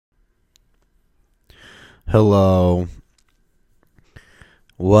Hello.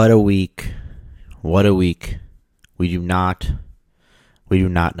 What a week. What a week. We do not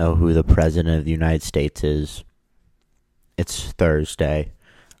know who the president of the United States is. It's Thursday.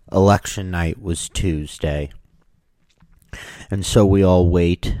 Election night was Tuesday. And so we all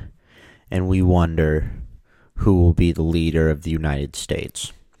wait and we wonder who will be the leader of the United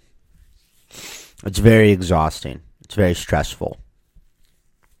States. It's very exhausting. It's very stressful.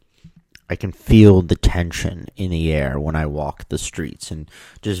 I can feel the tension in the air when I walk the streets and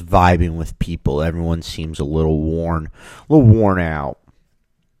just vibing with people. Everyone seems a little worn out.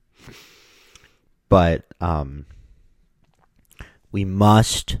 But we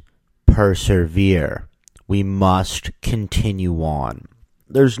must persevere. We must continue on.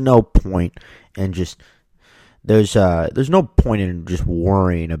 There's no point in just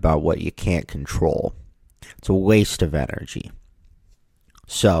worrying about what you can't control. It's a waste of energy.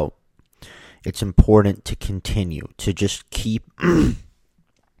 So it's important to continue to just keep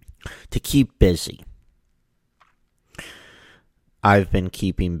busy. I've been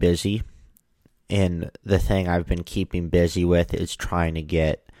keeping busy, and the thing I've been keeping busy with is trying to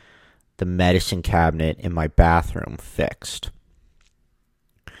get the medicine cabinet in my bathroom fixed.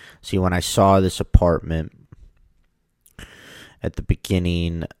 See, when I saw this apartment at the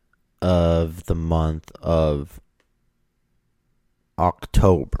beginning of the month of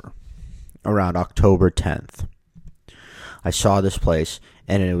October, around October 10th, I saw this place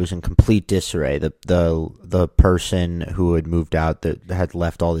and it was in complete disarray. The person who had moved out that had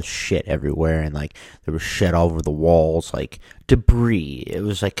left all this shit everywhere, and like there was shit all over the walls, like debris. It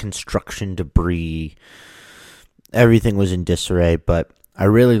was like construction debris. Everything was in disarray, but I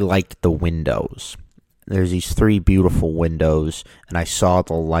really liked the windows. There's these 3 beautiful windows, and I saw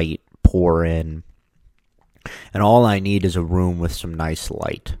the light pour in. And all I need is a room with some nice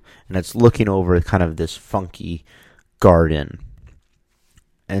light. And it's looking over kind of this funky garden.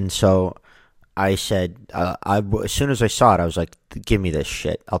 And so I said, as soon as I saw it, I was like, give me this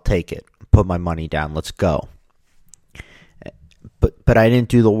shit. I'll take it. Put my money down. Let's go. But I didn't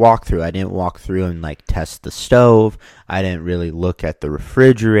do the walkthrough. I didn't walk through and like test the stove. I didn't really look at the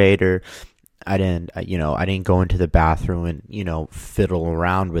refrigerator. I didn't go into the bathroom and, fiddle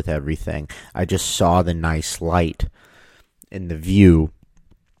around with everything. I just saw the nice light in the view,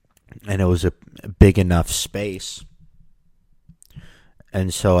 and it was a big enough space.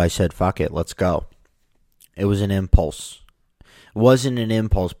 And so I said, fuck it, let's go. It was an impulse. It wasn't an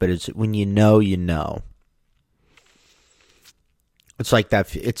impulse, but it's when you know, you know. It's like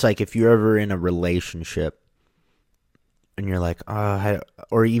that. It's like if you're ever in a relationship and you're like,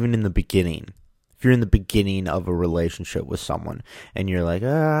 or even in the beginning. If you're in the beginning of a relationship with someone and you're like,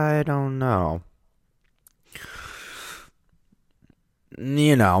 I don't know.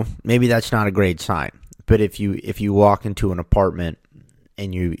 Maybe that's not a great sign. But if you walk into an apartment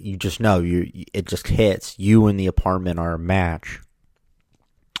and you just know, it just hits. You and the apartment are a match.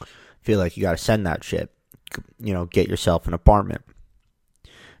 I feel like you got to send that shit. Get yourself an apartment.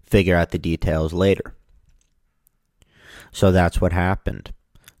 Figure out the details later. So that's what happened.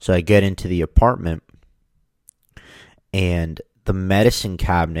 So I get into the apartment, and the medicine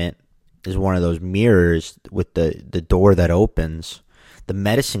cabinet is one of those mirrors with the door that opens. The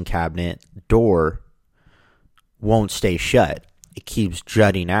medicine cabinet door won't stay shut. It keeps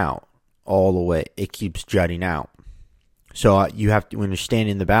jutting out all the way. It keeps jutting out. So you have to, when you're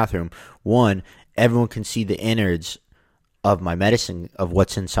standing in the bathroom, one, everyone can see the innards of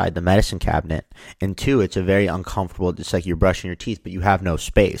what's inside the medicine cabinet, and 2, it's a very uncomfortable, it's like you're brushing your teeth, but you have no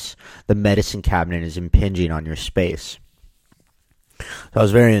space. The medicine cabinet is impinging on your space. So I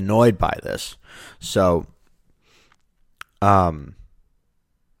was very annoyed by this. So, I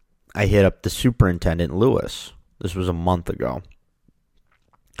hit up the superintendent, Lewis. This was a month ago.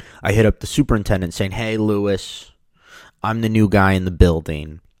 I hit up the superintendent saying, hey, Lewis, I'm the new guy in the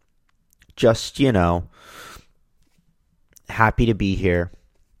building. Just, happy to be here.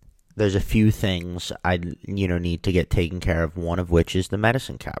 There's a few things I need to get taken care of, one of which is the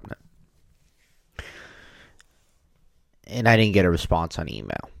medicine cabinet. And I didn't get a response on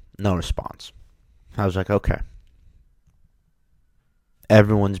email. No response. I was like, okay.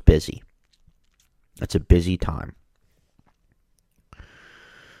 Everyone's busy. It's a busy time.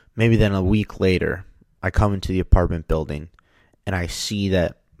 Maybe then a week later, I come into the apartment building and I see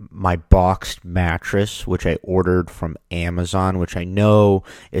that my boxed mattress, which I ordered from Amazon, which I know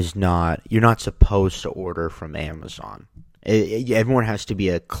you're not supposed to order from Amazon. Everyone has to be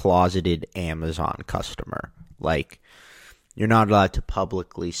a closeted Amazon customer. Like, you're not allowed to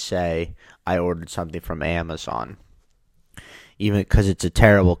publicly say, I ordered something from Amazon. even because it's a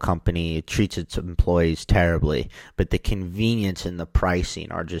terrible company, it treats its employees terribly, but the convenience and the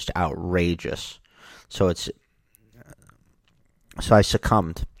pricing are just outrageous. So I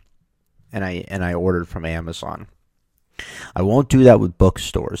succumbed, and I ordered from Amazon. I won't do that with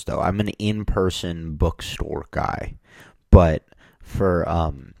bookstores though. I'm an in-person bookstore guy, but for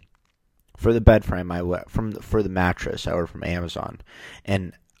the bed frame, for the mattress, I ordered from Amazon,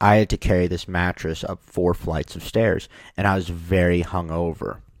 and I had to carry this mattress up 4 flights of stairs, and I was very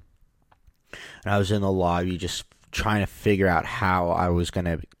hungover. And I was in the lobby just trying to figure out how I was going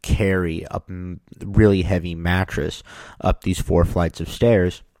to carry a really heavy mattress up these 4 flights of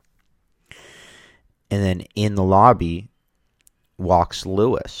stairs. And then in the lobby walks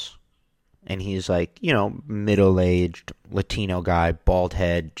Lewis. And he's like, middle-aged Latino guy, bald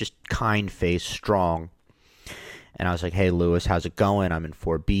head, just kind face, strong. And I was like, hey, Lewis, how's it going? I'm in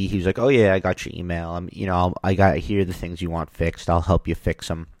 4B. He was like, oh, yeah, I got your email. I got here the things you want fixed. I'll help you fix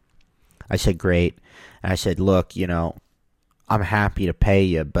them. I said, great. And I said, look, I'm happy to pay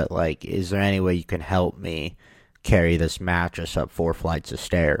you, but, is there any way you can help me carry this mattress up 4 flights of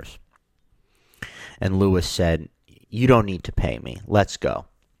stairs? And Lewis said, you don't need to pay me. Let's go.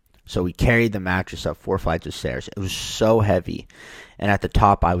 So we carried the mattress up 4 flights of stairs. It was so heavy. And at the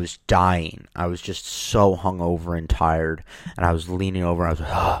top, I was dying. I was just so hungover and tired. And I was leaning over. I was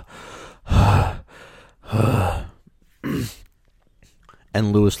like,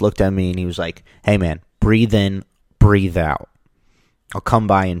 And Lewis looked at me and he was like, hey, man, breathe in, breathe out. I'll come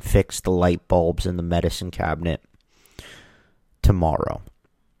by and fix the light bulbs in the medicine cabinet tomorrow.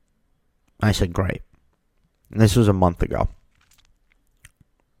 I said, great. And this was a month ago.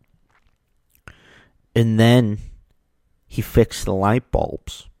 And then he fixed the light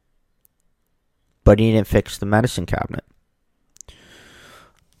bulbs, but he didn't fix the medicine cabinet.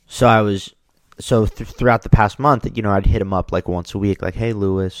 So throughout the past month, I'd hit him up once a week, hey,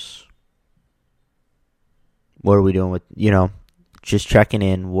 Lewis, what are we doing with, just checking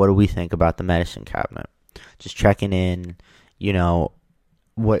in. What do we think about the medicine cabinet? Just checking in,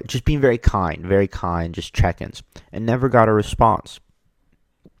 just being very kind, just check-ins, and never got a response.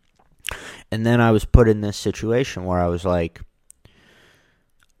 And then I was put in this situation where I was like,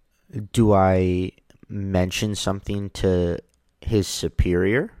 do I mention something to his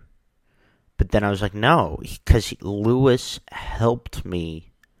superior? But then I was like, no, because Lewis helped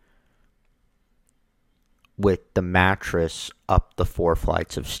me with the mattress up the 4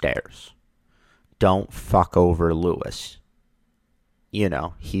 flights of stairs. Don't fuck over Lewis.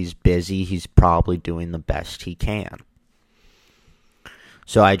 He's busy. He's probably doing the best he can.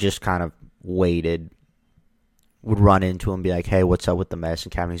 So I just kind of waited, would run into him, be like, hey, what's up with the medicine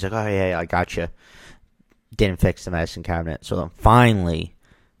cabinet? He's like, oh, yeah, I got you. Didn't fix the medicine cabinet. So then finally,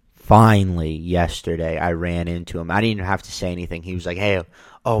 yesterday, I ran into him. I didn't even have to say anything. He was like, hey,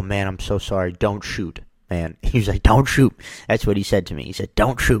 oh, man, I'm so sorry. Don't shoot, man. He was like, don't shoot. That's what he said to me. He said,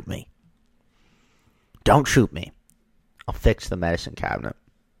 don't shoot me. Don't shoot me. I'll fix the medicine cabinet.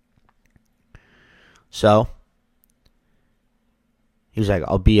 So he was like,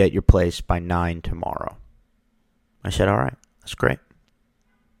 I'll be at your place by 9 tomorrow. I said, all right, that's great.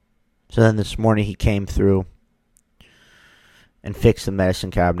 So then this morning he came through and fixed the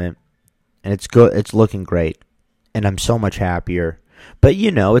medicine cabinet. And it's good. It's looking great. And I'm so much happier. But,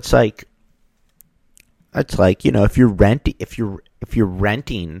 it's like, if you're renting,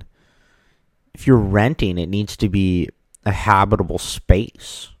 it needs to be a habitable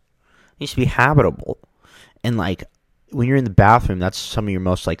space. It needs to be habitable. And, when you're in the bathroom, that's some of your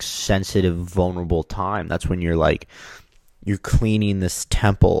most sensitive, vulnerable time. That's when you're cleaning this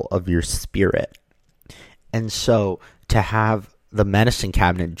temple of your spirit. And so to have the medicine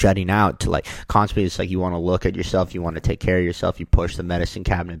cabinet jutting out to constantly, it's you want to look at yourself, you want to take care of yourself, you push the medicine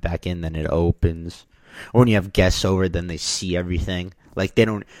cabinet back in, then it opens. Or when you have guests over, then they see everything.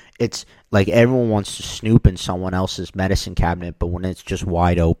 It's everyone wants to snoop in someone else's medicine cabinet, but when it's just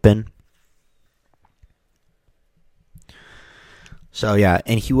wide open. So yeah,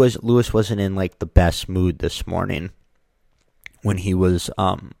 and Lewis wasn't in the best mood this morning when he was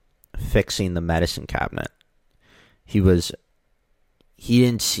fixing the medicine cabinet. He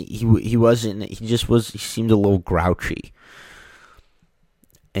seemed a little grouchy.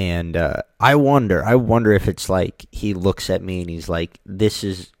 And I wonder if it's he looks at me and he's like,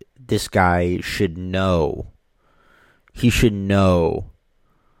 this guy should know. He should know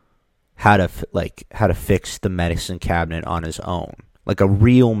how to fix the medicine cabinet on his own. A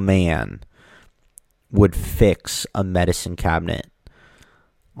real man would fix a medicine cabinet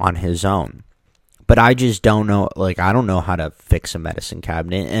on his own. But I just don't know, I don't know how to fix a medicine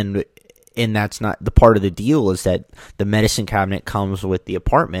cabinet. And And that's not the part of the deal, is that the medicine cabinet comes with the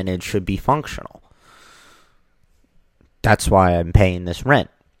apartment. It should be functional. That's why I'm paying this rent.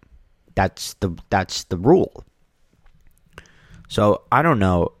 That's the rule. So I don't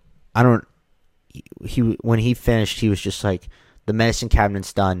know. When he finished, he was just like, the medicine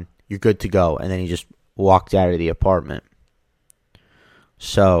cabinet's done. You're good to go. And then he just walked out of the apartment.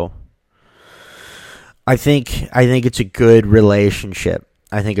 So I think it's a good relationship.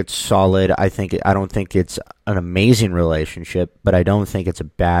 I think it's solid. I don't think it's an amazing relationship, but I don't think it's a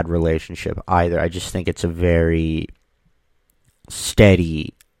bad relationship either. I just think it's a very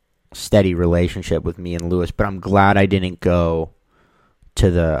steady relationship with me and Lewis. But I'm glad I didn't go to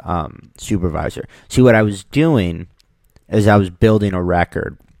the supervisor. See, what I was doing is I was building a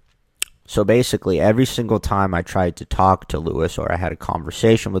record. So basically, every single time I tried to talk to Lewis, or I had a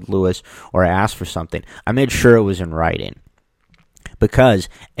conversation with Lewis, or I asked for something, I made sure it was in writing. Because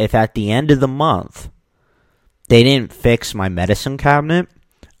if at the end of the month they didn't fix my medicine cabinet,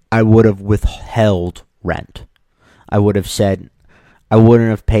 I would have withheld rent. I would have said, I wouldn't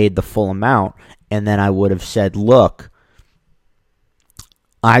have paid the full amount, and then I would have said, look,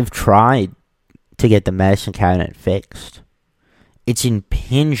 I've tried to get the medicine cabinet fixed. It's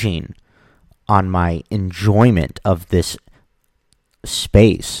impinging on my enjoyment of this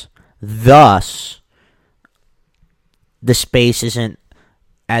space. Thus, the space isn't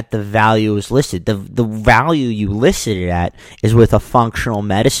at the value is listed. The value you listed it at is with a functional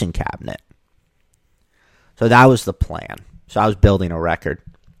medicine cabinet. So that was the plan. So I was building a record.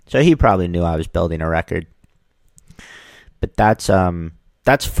 So he probably knew I was building a record. But that's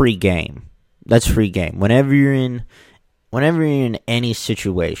free game. That's free game. Whenever you're in any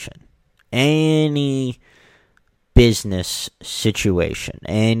situation, any business situation,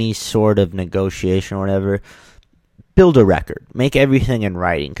 any sort of negotiation or whatever, build a record. Make everything in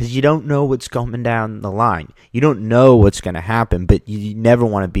writing, because you don't know what's coming down the line. You don't know what's going to happen, but you never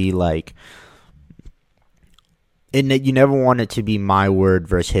want to be like, you never want it to be my word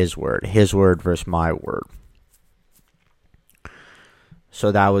versus his word versus my word.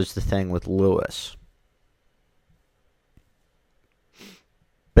 So that was the thing with Lewis.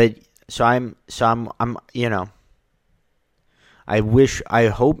 But I'm you know, I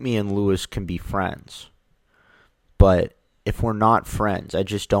hope me and Lewis can be friends. But if we're not friends, I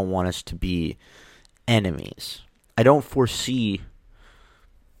just don't want us to be enemies. I don't foresee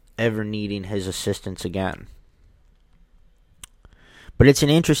ever needing his assistance again. But it's an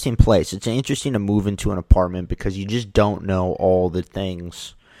interesting place. It's interesting to move into an apartment because you just don't know all the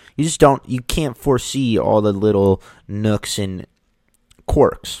things. You can't foresee all the little nooks and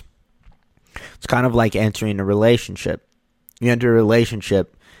quirks. It's kind of like entering a relationship. You enter a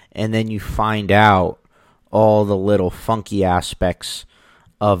relationship and then you find out all the little funky aspects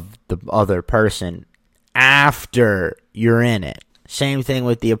of the other person after you're in it. Same thing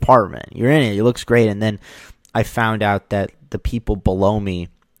with the apartment. You're in it. It looks great. And then I found out that the people below me,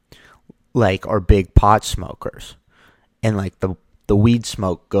 like, are big pot smokers. And, like, the weed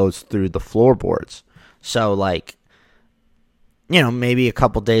smoke goes through the floorboards. So, like, you know, maybe a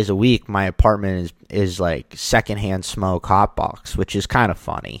couple days a week, my apartment is like secondhand smoke hotbox, which is kind of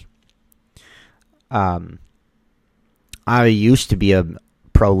funny. I used to be a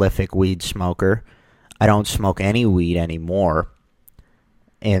prolific weed smoker. I don't smoke any weed anymore.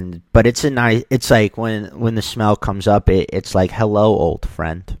 But it's it's like when the smell comes up, it's like, hello, old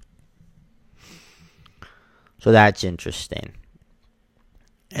friend. So that's interesting.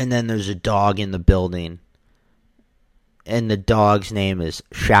 And then there's a dog in the building. And the dog's name is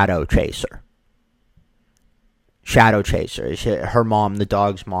Shadow Chaser. Shadow Chaser. Her mom, the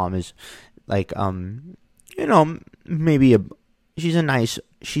dog's mom, is like, you know,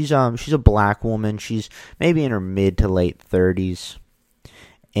 she's a black woman. She's maybe in her mid to late 30s.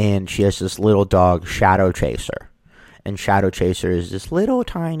 And she has this little dog, Shadow Chaser. And Shadow Chaser is this little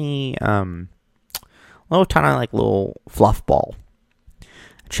tiny like little fluff ball.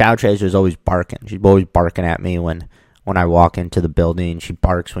 Shadow Chaser is always barking. She's always barking at me when I walk into the building. She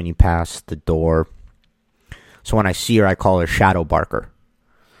barks when you pass the door. So when I see her, I call her Shadow Barker.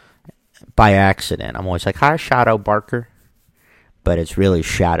 By accident. I'm always like, hi, Shadow Barker. But it's really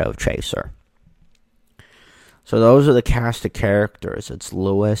Shadow Chaser. So those are the cast of characters. It's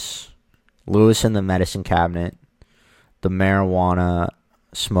Lewis in the medicine cabinet, the marijuana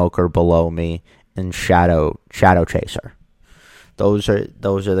smoker below me, and Shadow Chaser. Those are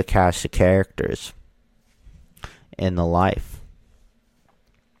the cast of characters in the life.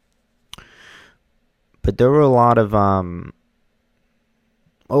 But there were a lot of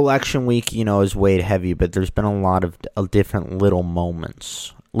election week, is weighed heavy, but there's been a lot of different little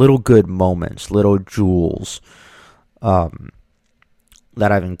moments, little good moments, little jewels that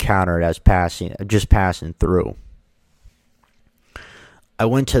I've encountered as just passing through. I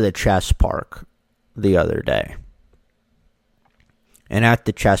went to the chess park the other day. And at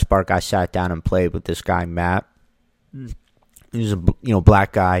the chess park, I sat down and played with this guy, Matt. He's a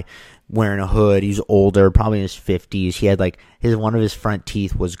black guy wearing a hood. He's older, probably in his 50s. He had one of his front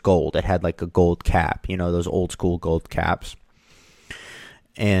teeth was gold. It had like a gold cap, those old school gold caps.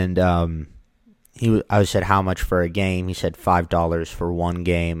 And I said, how much for a game? He said $5 for one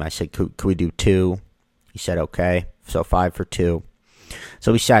game. I said, could we do two? He said, okay. So 5 for 2.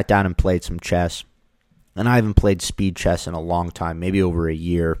 So we sat down and played some chess. And I haven't played speed chess in a long time, maybe over a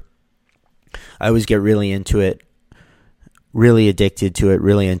year. I always get really into it, really addicted to it,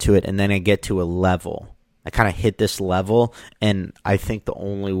 really into it, and then I get to a level. I kind of hit this level, and I think the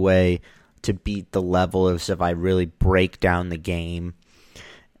only way to beat the level is if I really break down the game,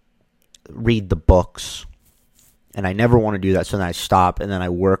 read the books, and I never want to do that, so then I stop, and then I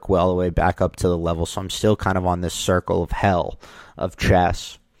work all the way back up to the level, so I'm still kind of on this circle of hell of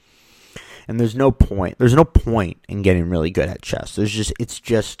chess. And there's no point in getting really good at chess. It's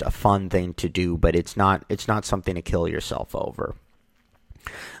just a fun thing to do, but it's not something to kill yourself over.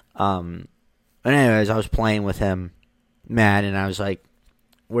 But anyways, I was playing with him, Matt, and I was like,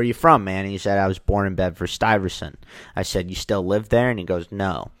 "Where are you from, man?" And he said, "I was born in Bedford-Stuyvesant." I said, "You still live there?" And he goes,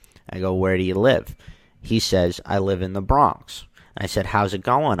 "No." I go, "Where do you live?" He says, "I live in the Bronx." I said, "How's it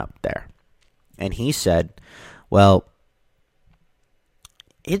going up there?" And he said, "Well,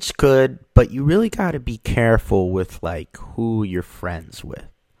 it's good, but you really got to be careful with who you're friends with."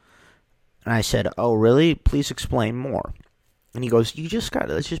 And I said, "Oh, really? Please explain more." And he goes, "You just got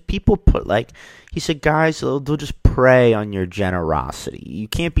to, it's just people put he said, guys, they'll just prey on your generosity. You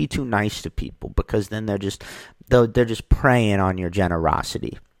can't be too nice to people because then they're just preying on your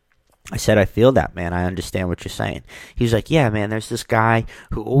generosity." I said, "I feel that, man. I understand what you're saying." He's like, "Yeah, man, there's this guy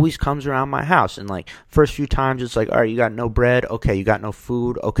who always comes around my house. And first few times it's all right, you got no bread? Okay, you got no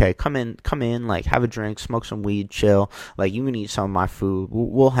food? Okay, come in, have a drink, smoke some weed, chill. You can eat some of my food.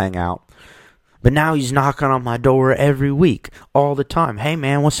 We'll hang out." But now he's knocking on my door every week, all the time. "Hey,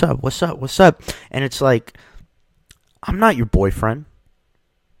 man, what's up? What's up? What's up?" And it's I'm not your boyfriend.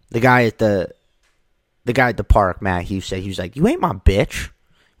 The guy at the park, Matt, he was like, "You ain't my bitch."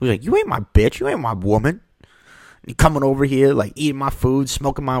 He was like, "You ain't my bitch. You ain't my woman. You coming over here, eating my food,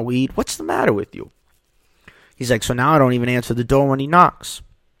 smoking my weed. What's the matter with you?" He's like, "So now I don't even answer the door when he knocks."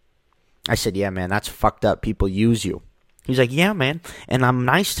 I said, "Yeah, man, that's fucked up. People use you." He's like, "Yeah, man. And I'm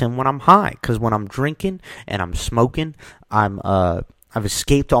nice to him when I'm high. Because when I'm drinking and I'm smoking, I've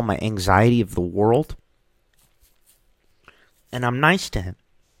escaped all my anxiety of the world. And I'm nice to him."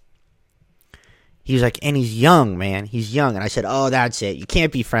 He was like, "And he's young, man. He's young." And I said, "Oh, that's it. You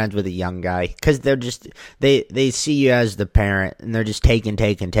can't be friends with a young guy because they're just they see you as the parent and they're just taking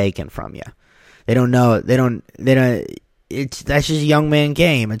from you. They don't know. They don't. That's just a young man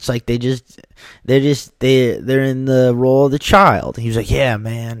game. It's they're in the role of the child." He was like, "Yeah,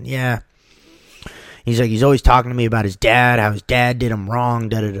 man, yeah." He's like, he's always talking to me about his dad, how his dad did him wrong,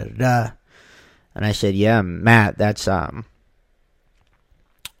 da da da da. And I said, "Yeah, Matt, that's I'm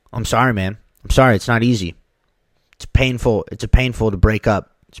sorry, man. I'm sorry, it's not easy. It's painful to break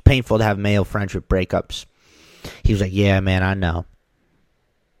up. It's painful to have male friendship breakups." He was like, "Yeah, man, I know."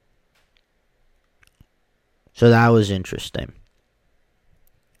 So that was interesting.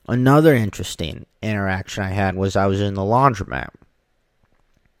 Another interesting interaction I had was I was in the laundromat.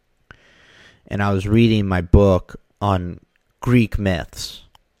 And I was reading my book on Greek myths.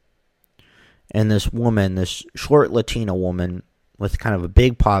 And this woman, this short Latina woman, with kind of a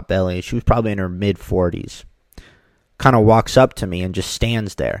big pot belly, she was probably in her mid-40s, kind of walks up to me and just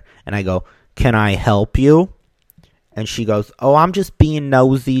stands there. And I go, "Can I help you?" And she goes, "Oh, I'm just being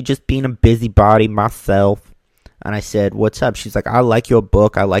nosy, just being a busybody myself." And I said, "What's up?" She's like, "I like your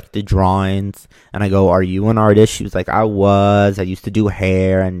book. I like the drawings." And I go, "Are you an artist?" She was like, I used to do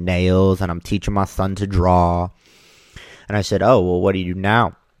hair and nails, and I'm teaching my son to draw." And I said, "Oh, well, what do you do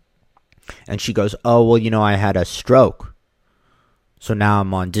now?" And she goes, "Oh, well, I had a stroke. So now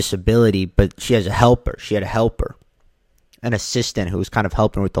I'm on disability," but she has a helper. She had a helper, an assistant who was kind of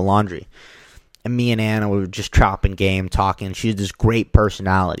helping with the laundry. And me and Anna were just chopping game, talking. She had this great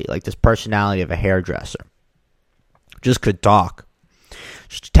personality, this personality of a hairdresser. Just could talk.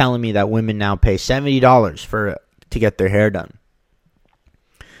 She's telling me that women now pay $70 to get their hair done.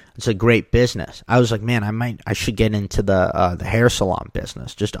 It's a great business. I was like, man, I should get into the hair salon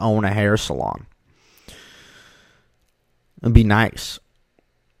business. Just own a hair salon. It'd be nice.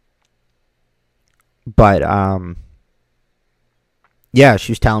 But yeah,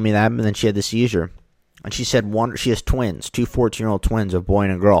 she was telling me that, and then she had the seizure. And she said she has twins, two 14-year-old twins, a boy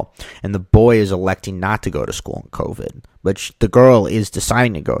and a girl. And the boy is electing not to go to school in COVID. But the girl is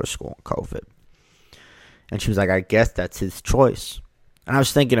deciding to go to school in COVID. And she was like, I guess that's his choice. And I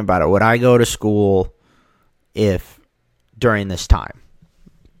was thinking about it. Would I go to school during this time?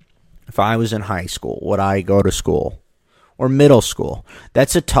 If I was in high school, would I go to school? Or middle school?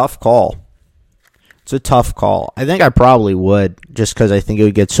 That's a tough call. It's a tough call. I think I probably would, just because I think it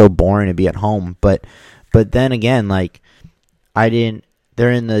would get so boring to be at home. But then again, like, they're in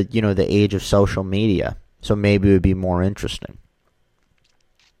the, the age of social media, so maybe it would be more interesting.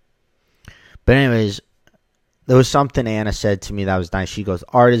 But anyways, there was something Anna said to me that was nice. She goes,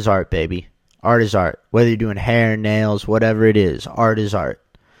 art is art, baby. Art is art. Whether you're doing hair, nails, whatever it is, art is art.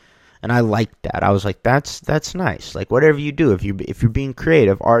 And I liked that. I was like, that's nice. Like, whatever you do, if you're being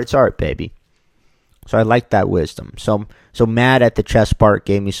creative, art's art, baby. So I like that wisdom. So Matt at the chess park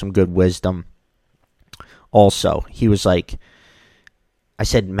gave me some good wisdom. Also, he was like, I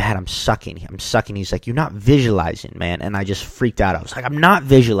said, Matt, I'm sucking. He's like, you're not visualizing, man. And I just freaked out. I was like, I'm not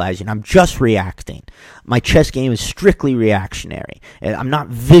visualizing. I'm just reacting. My chess game is strictly reactionary. And I'm not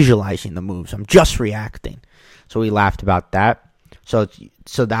visualizing the moves. I'm just reacting. So we laughed about that. So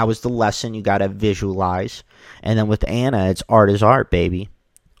that was the lesson. You got to visualize. And then with Anna, it's art is art, baby.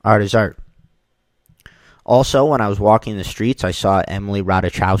 Art is art. Also, when I was walking the streets, I saw Emily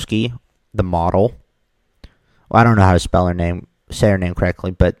Ratajkowski, the model. Well, I don't know how to say her name correctly,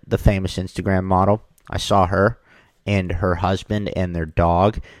 but the famous Instagram model. I saw her and her husband and their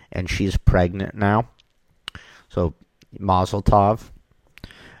dog, and she's pregnant now. So, Mazel Tov.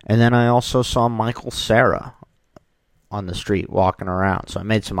 And then I also saw Michael Cera on the street walking around. So I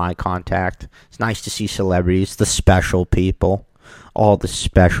made some eye contact. It's nice to see celebrities, the special people, all the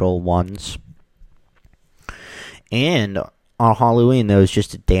special ones. And on Halloween, there was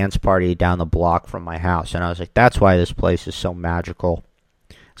just a dance party down the block from my house. And I was like, that's why this place is so magical.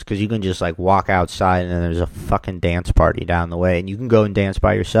 It's because you can just, like, walk outside and then there's a fucking dance party down the way. And you can go and dance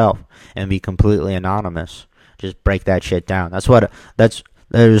by yourself and be completely anonymous. Just break that shit down.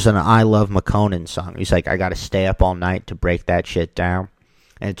 There's an I Love McConan song. He's like, I got to stay up all night to break that shit down.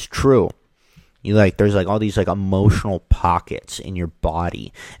 And it's true. There's all these emotional pockets in your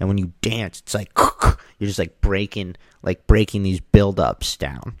body. And when you dance, it's like, you're just breaking these buildups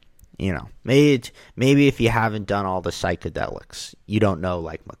down. Maybe if you haven't done all the psychedelics, you don't know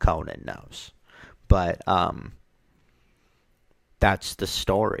like McConan knows. But that's the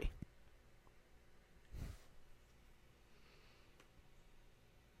story.